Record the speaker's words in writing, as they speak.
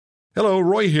Hello,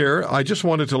 Roy here. I just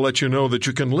wanted to let you know that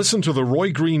you can listen to The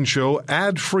Roy Green Show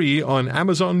ad-free on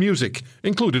Amazon Music,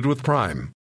 included with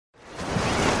Prime.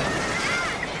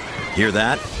 Hear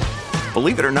that?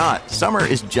 Believe it or not, summer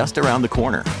is just around the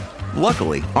corner.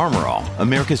 Luckily, Armor All,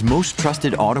 America's most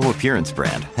trusted auto appearance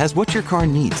brand, has what your car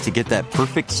needs to get that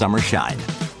perfect summer shine.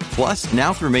 Plus,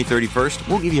 now through May 31st,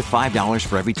 we'll give you $5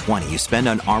 for every $20 you spend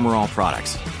on Armor All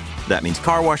products. That means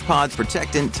car wash pods,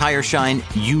 protectant, tire shine,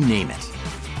 you name it.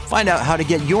 Find out how to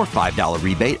get your $5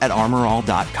 rebate at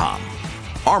armorall.com.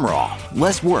 Armor All,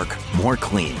 less work, more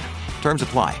clean. Terms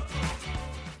apply.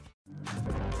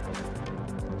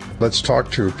 Let's talk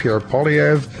to Pierre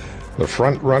Poilievre, the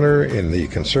front runner in the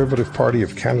Conservative Party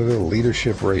of Canada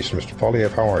leadership race. Mr.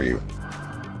 Poilievre, how are you?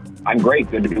 I'm great.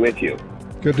 Good to be with you.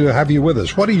 Good to have you with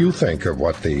us. What do you think of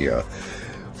what the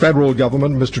federal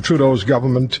government, Mr. Trudeau's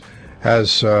government,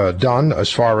 has done as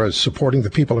far as supporting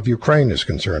the people of Ukraine is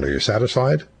concerned? Are you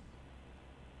satisfied?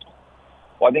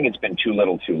 Well, I think it's been too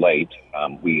little too late.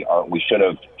 We should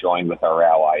have joined with our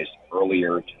allies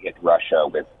earlier to hit Russia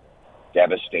with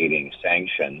devastating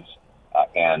sanctions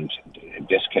and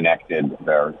disconnected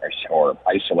or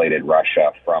isolated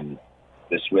Russia from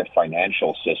the SWIFT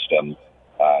financial system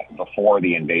before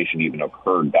the invasion even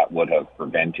occurred. That would have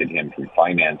prevented him from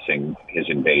financing his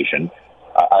invasion.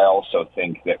 I also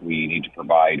think that we need to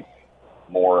provide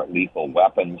more lethal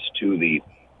weapons to the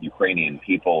Ukrainian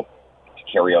people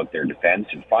to carry out their defense.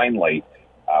 And finally,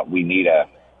 we need to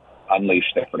unleash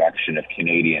the production of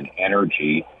Canadian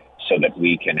energy so that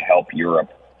we can help Europe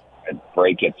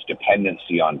break its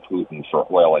dependency on Putin for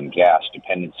oil and gas,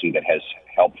 dependency that has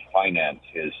helped finance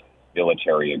his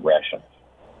military aggression.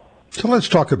 So let's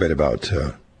talk a bit about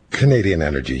Canadian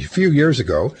energy. A few years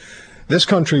ago, this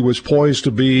country was poised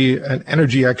to be an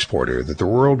energy exporter that the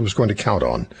world was going to count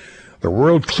on. The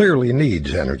world clearly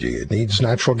needs energy. It needs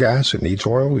natural gas. It needs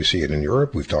oil. We see it in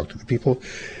Europe. We've talked to the people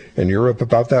in Europe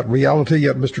about that reality,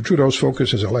 yet Mr. Trudeau's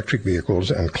focus is electric vehicles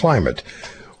and climate.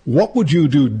 What would you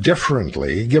do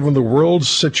differently given the world's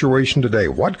situation today?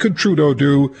 What could Trudeau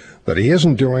do that he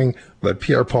isn't doing that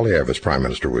Pierre Poilievre as Prime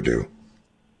Minister would do?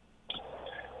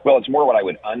 Well, it's more what I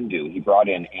would undo. He brought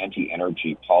in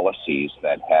anti-energy policies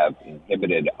that have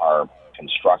inhibited our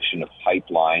construction of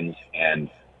pipelines and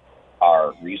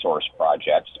our resource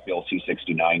projects. Bill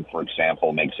C-69, for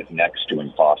example, makes it next to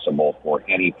impossible for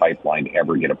any pipeline to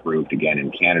ever get approved again in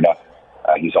Canada.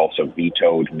 He's also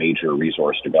vetoed major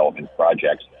resource development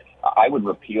projects. I would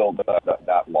repeal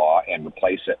that law and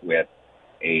replace it with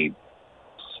a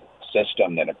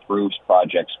system that approves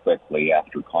projects quickly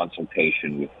after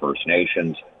consultation with First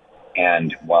Nations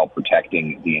and while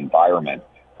protecting the environment.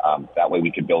 That way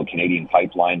we could build Canadian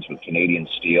pipelines with Canadian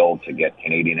steel to get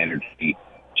Canadian energy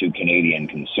to Canadian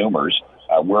consumers.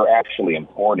 We're actually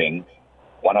importing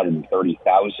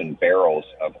 130,000 barrels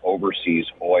of overseas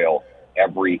oil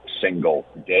every single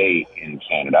day in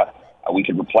Canada. We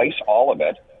could replace all of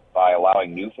it by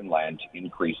allowing Newfoundland to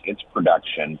increase its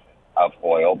production of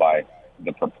oil by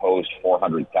the proposed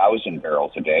 400,000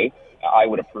 barrels a day. I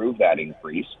would approve that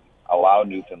increase, allow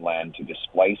Newfoundland to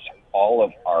displace all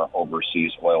of our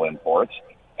overseas oil imports,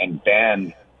 and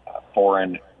ban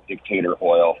foreign dictator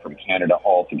oil from Canada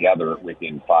altogether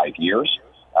within 5 years.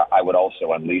 I would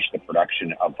also unleash the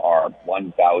production of our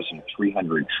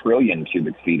 1,300 trillion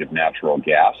cubic feet of natural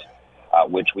gas,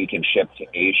 which we can ship to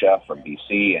Asia from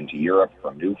BC and to Europe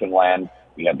from Newfoundland.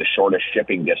 We have the shortest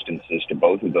shipping distances to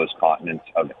both of those continents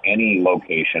of any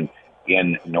location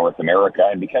in North America.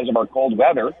 And because of our cold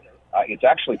weather, it's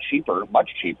actually cheaper, much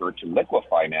cheaper, to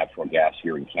liquefy natural gas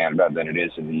here in Canada than it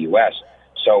is in the U.S.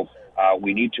 So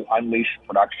we need to unleash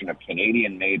production of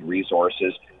Canadian-made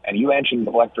resources. And you mentioned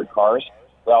electric cars.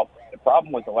 Well, the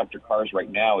problem with electric cars right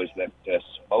now is that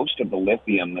most of the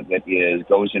lithium that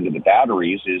goes into the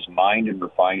batteries is mined and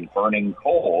refined burning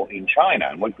coal in China.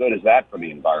 And what good is that for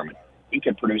the environment? We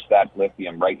could produce that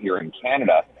lithium right here in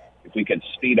Canada if we could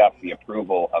speed up the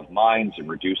approval of mines and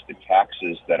reduce the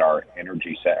taxes that our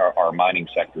our mining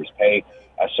sectors pay,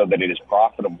 so that it is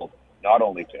profitable not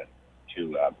only to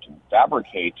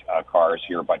fabricate cars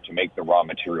here, but to make the raw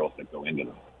materials that go into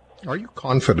them. Are you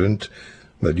confident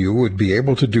that you would be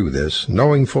able to do this,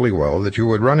 knowing fully well that you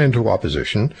would run into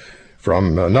opposition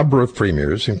from a number of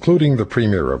premiers, including the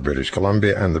Premier of British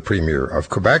Columbia and the Premier of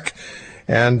Quebec,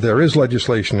 and there is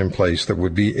legislation in place that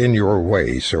would be in your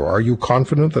way? So are you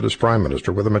confident that as Prime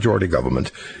Minister with a majority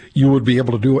government, you would be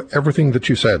able to do everything that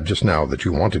you said just now that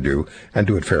you want to do and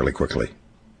do it fairly quickly?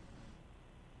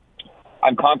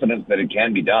 I'm confident that it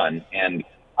can be done, and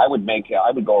I would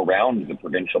go around the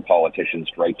provincial politicians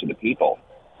straight to the people.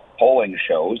 Polling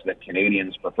shows that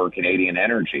Canadians prefer Canadian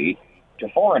energy to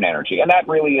foreign energy. And that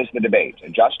really is the debate.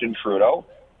 Justin Trudeau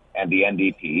and the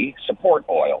NDP support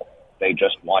oil. They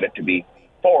just want it to be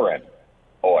foreign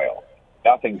oil.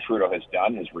 Nothing Trudeau has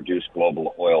done has reduced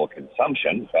global oil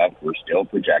consumption. In fact, we're still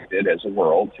projected as a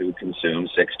world to consume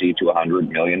 60 to 100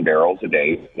 million barrels a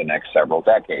day for the next several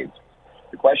decades.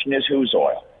 The question is, whose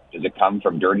oil? Does it come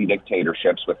from dirty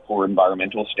dictatorships with poor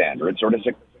environmental standards, or does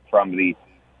it from the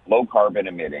low-carbon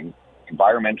emitting,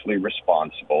 environmentally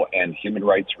responsible, and human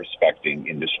rights respecting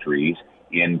industries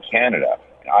in Canada?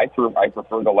 I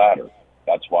prefer the latter.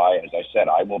 That's why, as I said,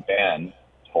 I will ban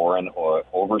foreign or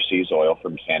overseas oil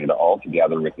from Canada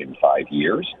altogether within 5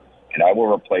 years, and I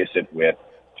will replace it with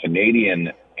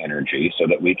Canadian energy so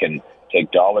that we can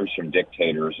take dollars from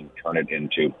dictators and turn it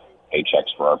into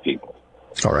paychecks for our people.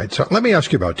 All right, so let me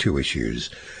ask you about two issues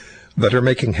that are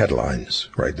making headlines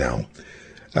right now.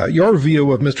 Your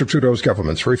view of Mr. Trudeau's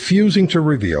government's refusing to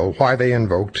reveal why they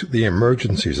invoked the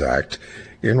Emergencies Act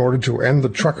in order to end the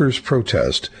truckers'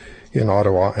 protest in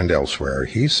Ottawa and elsewhere.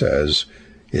 He says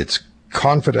it's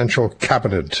confidential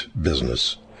cabinet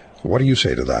business. What do you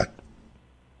say to that?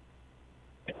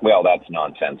 Well, that's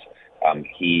nonsense.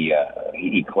 He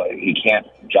can't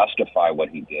justify what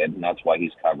he did, and that's why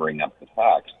he's covering up the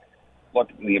facts. Look,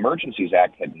 the Emergencies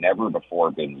Act had never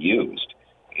before been used.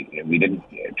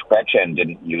 Chrétien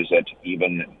didn't use it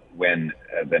even when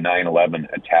the 9/11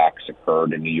 attacks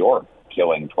occurred in New York,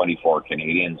 killing 24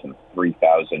 Canadians and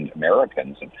 3,000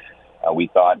 Americans. And we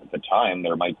thought at the time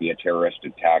there might be a terrorist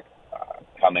attack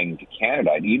coming to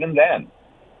Canada. And even then,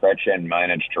 Chrétien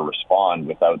managed to respond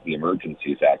without the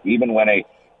Emergencies Act. Even when a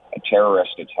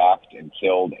terrorist attacked and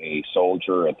killed a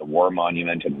soldier at the War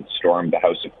Monument and stormed the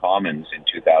House of Commons in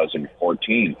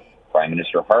 2014, Prime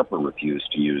Minister Harper refused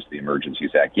to use the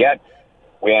Emergencies Act. Yet,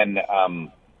 when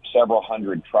several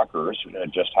hundred truckers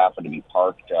just happened to be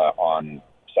parked on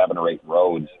 7 or 8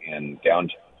 roads in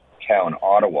downtown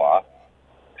Ottawa,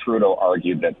 Trudeau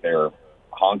argued that their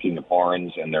honking of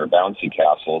horns and their bouncy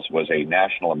castles was a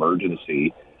national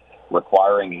emergency,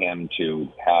 requiring him to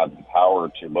have the power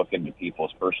to look into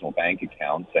people's personal bank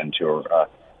accounts and to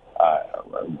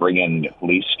bring in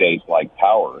police state-like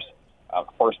powers. Of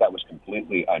course, that was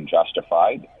completely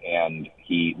unjustified, and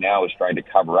he now is trying to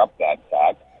cover up that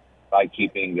fact by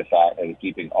keeping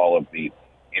all of the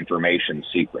information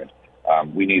secret.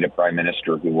 We need a prime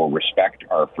minister who will respect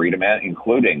our freedom,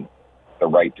 including the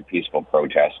right to peaceful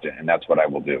protest, and that's what I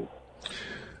will do.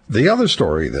 The other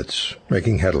story that's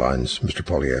making headlines, Mr.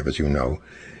 Poilievre, as you know,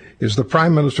 is the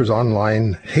Prime Minister's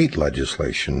online hate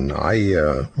legislation.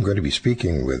 I'm going to be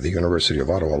speaking with the University of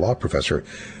Ottawa law professor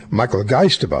Michael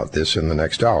Geist about this in the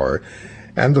next hour,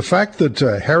 and the fact that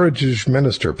Heritage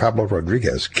Minister Pablo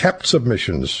Rodriguez kept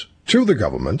submissions to the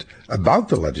government about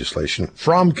the legislation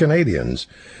from Canadians.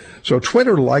 So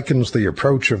Twitter likens the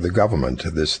approach of the government,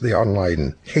 the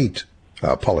online hate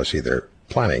policy they're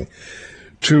planning,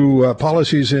 to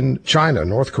policies in China,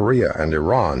 North Korea, and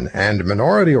Iran. And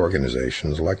minority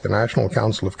organizations like the National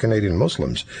Council of Canadian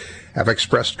Muslims have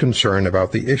expressed concern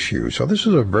about the issue. So this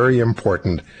is a very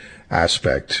important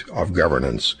aspect of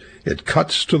governance. It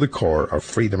cuts to the core of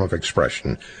freedom of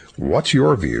expression. What's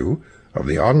your view of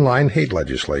the online hate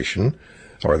legislation,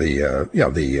 or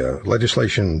the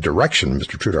legislation direction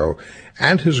Mr. Trudeau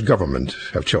and his government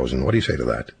have chosen? What do you say to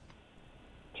that?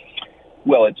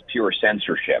 Well, it's pure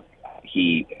censorship.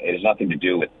 It has nothing to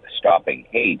do with stopping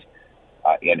hate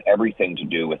and everything to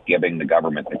do with giving the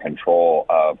government the control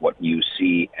of what you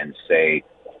see and say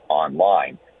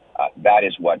online. That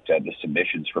is what the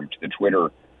submissions from the Twitter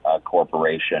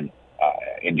Corporation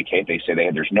indicate. They say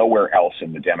there's nowhere else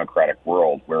in the democratic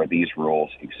world where these rules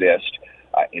exist,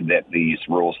 in that these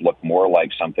rules look more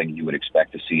like something you would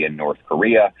expect to see in North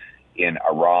Korea, in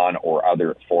Iran, or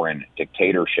other foreign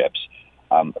dictatorships.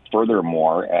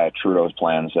 Furthermore, Trudeau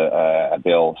plans a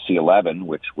Bill C-11,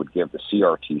 which would give the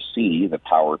CRTC the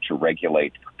power to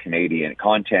regulate Canadian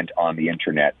content on the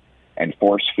Internet and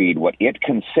force feed what it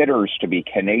considers to be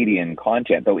Canadian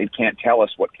content, though it can't tell us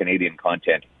what Canadian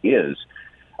content is.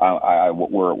 What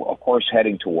we're, of course,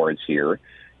 heading towards here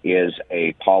is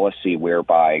a policy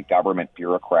whereby government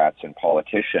bureaucrats and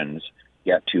politicians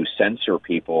get to censor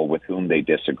people with whom they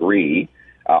disagree,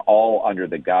 all under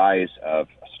the guise of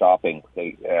stopping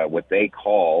what they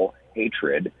call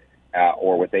hatred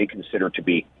or what they consider to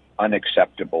be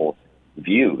unacceptable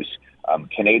views.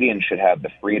 Canadians should have the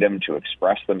freedom to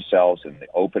express themselves in the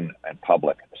open and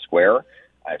public square.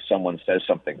 If someone says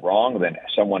something wrong, then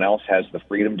someone else has the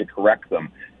freedom to correct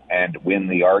them and win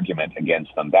the argument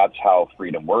against them. That's how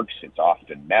freedom works. It's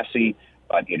often messy,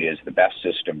 but it is the best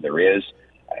system there is.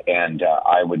 And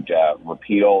I would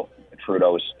repeal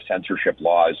Trudeau's censorship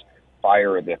laws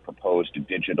fire the proposed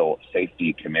digital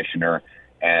safety commissioner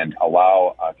and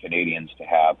allow Canadians to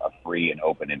have a free and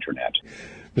open internet.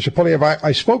 Mr. Poilievre,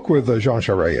 I spoke with Jean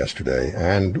Charest yesterday,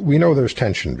 and we know there's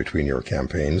tension between your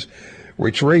campaigns,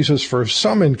 which raises for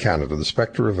some in Canada the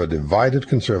spectre of a divided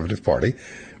Conservative Party,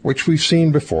 which we've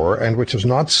seen before and which has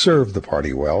not served the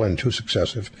party well in 2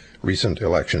 successive recent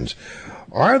elections.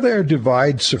 Are there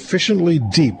divides sufficiently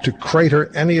deep to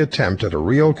crater any attempt at a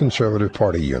real Conservative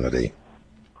Party unity?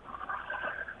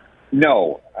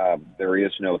 No, there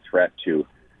is no threat to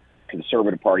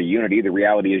Conservative Party unity. The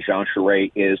reality is Jean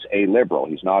Charest is a Liberal.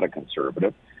 He's not a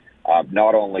Conservative.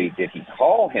 Not only did he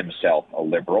call himself a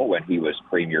Liberal when he was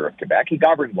Premier of Quebec, he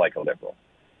governed like a Liberal.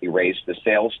 He raised the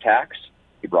sales tax.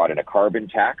 He brought in a carbon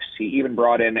tax. He even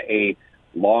brought in a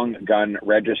long gun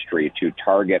registry to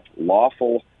target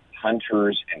lawful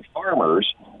hunters and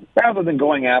farmers rather than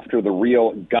going after the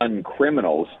real gun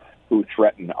criminals who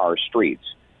threaten our streets.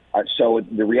 So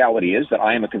the reality is that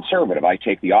I am a Conservative. I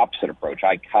take the opposite approach.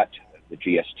 I cut the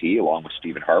GST along with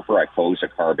Stephen Harper. I oppose a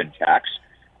carbon tax,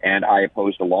 and I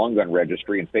opposed a long gun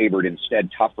registry and favored instead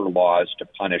tougher laws to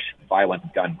punish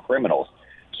violent gun criminals.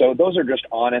 So those are just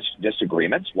honest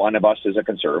disagreements. One of us is a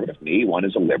Conservative, me, one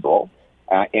is a Liberal,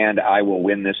 and I will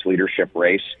win this leadership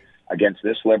race against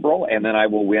this Liberal, and then I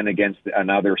will win against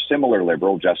another similar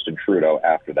Liberal, Justin Trudeau,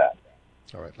 after that.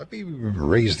 All right, let me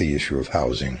raise the issue of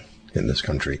housing in this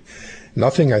country.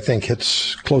 Nothing, I think,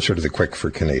 hits closer to the quick for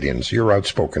Canadians. You're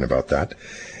outspoken about that.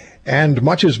 And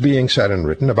much is being said and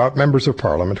written about members of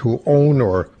Parliament who own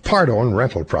or part-own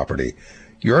rental property.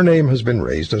 Your name has been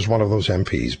raised as one of those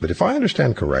MPs, but if I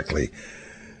understand correctly,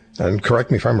 and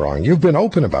correct me if I'm wrong, you've been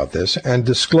open about this and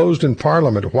disclosed in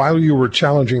Parliament while you were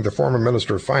challenging the former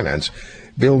Minister of Finance,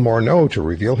 Bill Morneau, to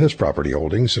reveal his property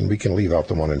holdings, and we can leave out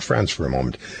the one in France for a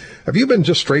moment. Have you been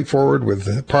just straightforward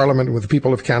with Parliament, with the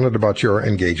people of Canada, about your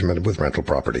engagement with rental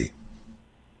property?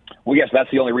 Well, yes, that's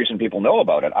the only reason people know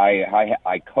about it.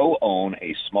 I co-own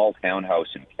a small townhouse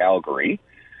in Calgary,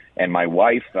 and my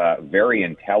wife very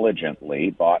intelligently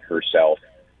bought herself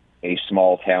a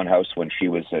small townhouse when she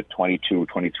was 22,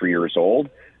 23 years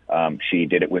old. She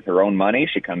did it with her own money.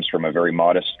 She comes from a very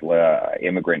modest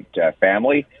immigrant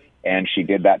family, and she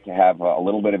did that to have a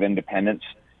little bit of independence.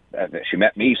 She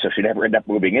met me, so she never ended up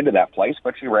moving into that place,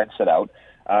 but she rents it out.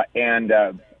 And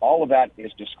all of that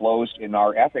is disclosed in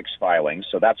our ethics filings,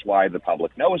 so that's why the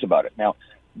public knows about it. Now,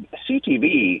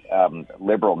 CTV,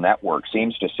 Liberal Network,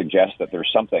 seems to suggest that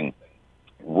there's something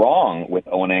wrong with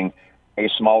owning a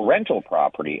small rental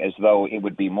property, as though it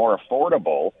would be more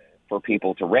affordable for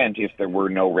people to rent if there were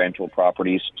no rental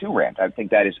properties to rent. I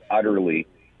think that is utterly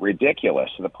ridiculous.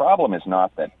 The problem is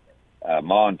not that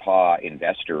ma and pa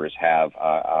investors have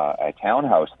a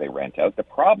townhouse they rent out. The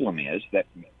problem is that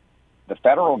the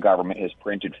federal government has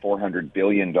printed $400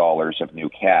 billion of new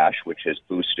cash, which has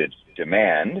boosted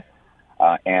demand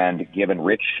and given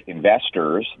rich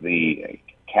investors the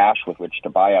cash with which to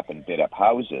buy up and bid up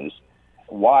houses,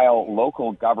 while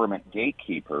local government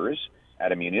gatekeepers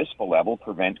at a municipal level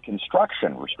prevent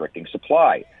construction, restricting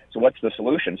supply. So what's the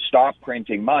solution? Stop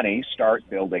printing money, start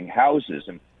building houses.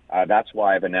 And that's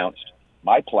why I've announced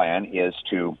my plan is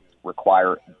to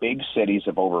require big cities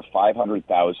of over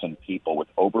 500,000 people with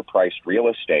overpriced real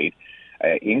estate,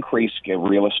 increase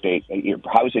real estate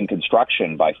housing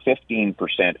construction by 15%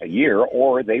 a year,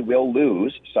 or they will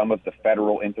lose some of the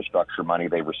federal infrastructure money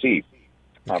they receive.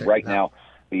 Right now,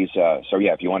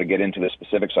 if you want to get into the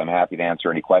specifics, I'm happy to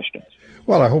answer any questions.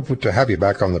 Well, I hope to have you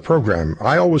back on the program.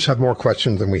 I always have more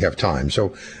questions than we have time.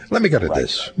 So let me get at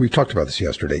this. We talked about this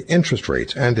yesterday. Interest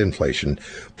rates and inflation,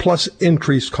 plus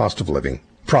increased cost of living.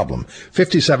 Problem.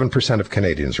 57% of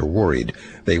Canadians are worried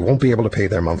they won't be able to pay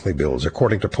their monthly bills,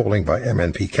 according to polling by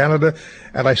MNP Canada.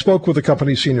 And I spoke with the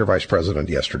company's senior vice president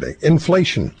yesterday.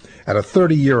 Inflation at a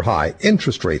 30-year high.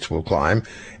 Interest rates will climb.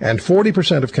 And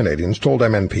 40% of Canadians told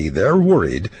MNP they're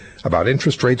worried about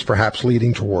interest rates perhaps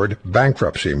leading toward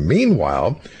bankruptcy.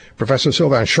 Meanwhile, Professor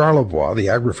Sylvain Charlebois, the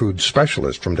agri-food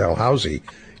specialist from Dalhousie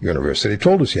University,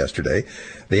 told us yesterday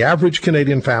the average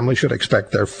Canadian family should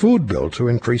expect their food bill to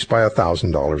increase by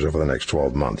 $1,000 over the next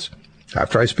 12 months.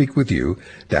 After I speak with you,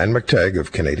 Dan McTeague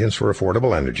of Canadians for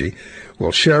Affordable Energy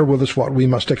will share with us what we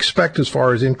must expect as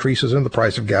far as increases in the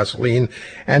price of gasoline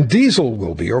and diesel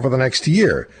will be over the next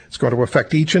year. It's going to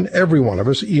affect each and every one of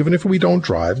us, even if we don't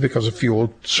drive because of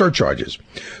fuel surcharges.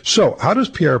 So how does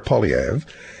Pierre Poilievre,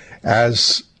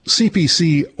 as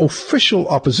CPC official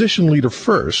opposition leader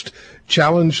first,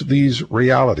 challenge these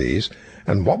realities,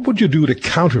 and what would you do to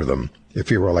counter them if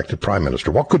you were elected Prime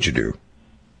Minister? What could you do?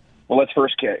 Well, let's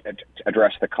first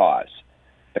address the cause.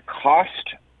 The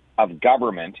cost of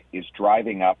government is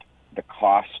driving up the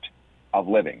cost of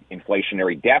living.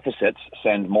 Inflationary deficits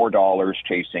send more dollars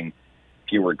chasing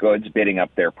fewer goods, bidding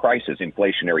up their prices.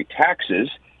 Inflationary taxes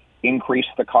increase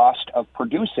the cost of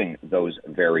producing those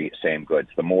very same goods.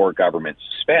 The more governments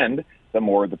spend, the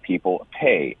more the people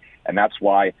pay. And that's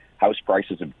why house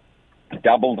prices have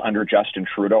doubled under Justin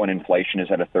Trudeau, and inflation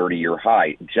is at a 30-year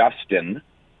high. Justin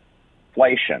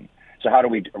inflation. So how do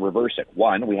we reverse it?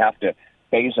 One, we have to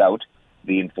phase out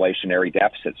the inflationary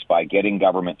deficits by getting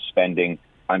government spending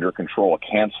under control,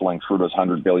 canceling Trudeau's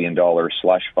 $100 billion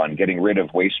slush fund, getting rid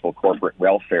of wasteful corporate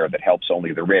welfare that helps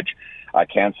only the rich,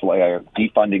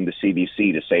 defunding the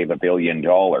CBC to save $1 billion.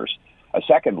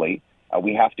 Secondly,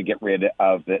 we have to get rid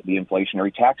of the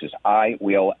inflationary taxes. I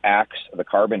will axe the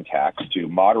carbon tax to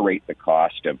moderate the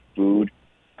cost of food,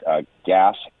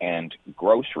 gas, and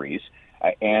groceries.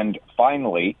 And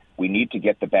finally, we need to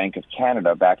get the Bank of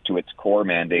Canada back to its core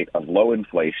mandate of low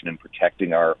inflation and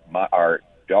protecting our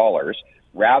dollars,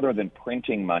 rather than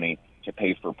printing money to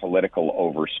pay for political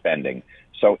overspending.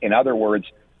 So, in other words,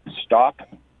 stop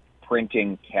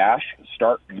printing cash,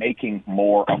 start making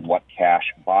more of what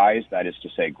cash buys. That is to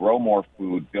say, grow more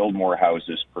food, build more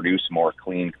houses, produce more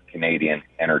clean Canadian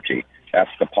energy. That's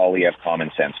the Poilievre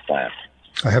Common Sense Plan.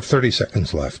 I have 30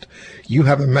 seconds left. You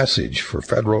have a message for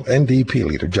federal NDP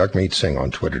leader Jagmeet Singh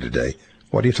on Twitter today.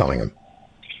 What are you telling him?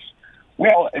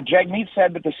 Well, Jagmeet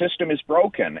said that the system is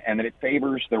broken and that it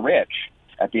favors the rich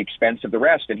at the expense of the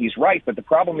rest. And he's right, but the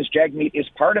problem is Jagmeet is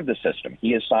part of the system.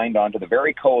 He has signed on to the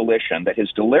very coalition that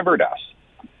has delivered us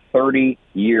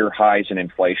 30-year highs in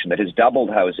inflation, that has doubled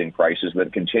housing prices,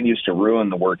 that continues to ruin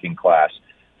the working class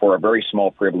for a very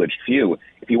small privileged few.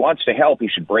 If he wants to help, he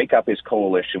should break up his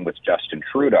coalition with Justin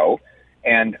Trudeau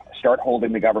and start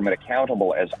holding the government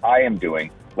accountable, as I am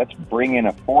doing. Let's bring in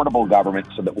affordable government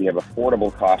so that we have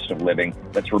affordable cost of living.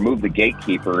 Let's remove the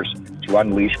gatekeepers to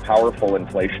unleash powerful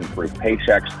inflation-proof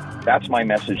paychecks. That's my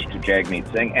message to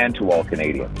Jagmeet Singh and to all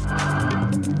Canadians.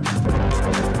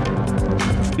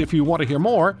 If you want to hear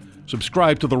more,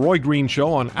 subscribe to The Roy Green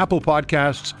Show on Apple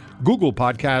Podcasts, Google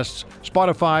Podcasts,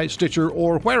 Spotify, Stitcher,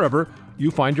 or wherever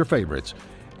you find your favorites.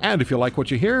 And if you like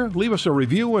what you hear, leave us a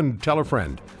review and tell a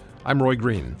friend. I'm Roy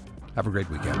Green. Have a great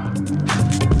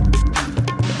weekend.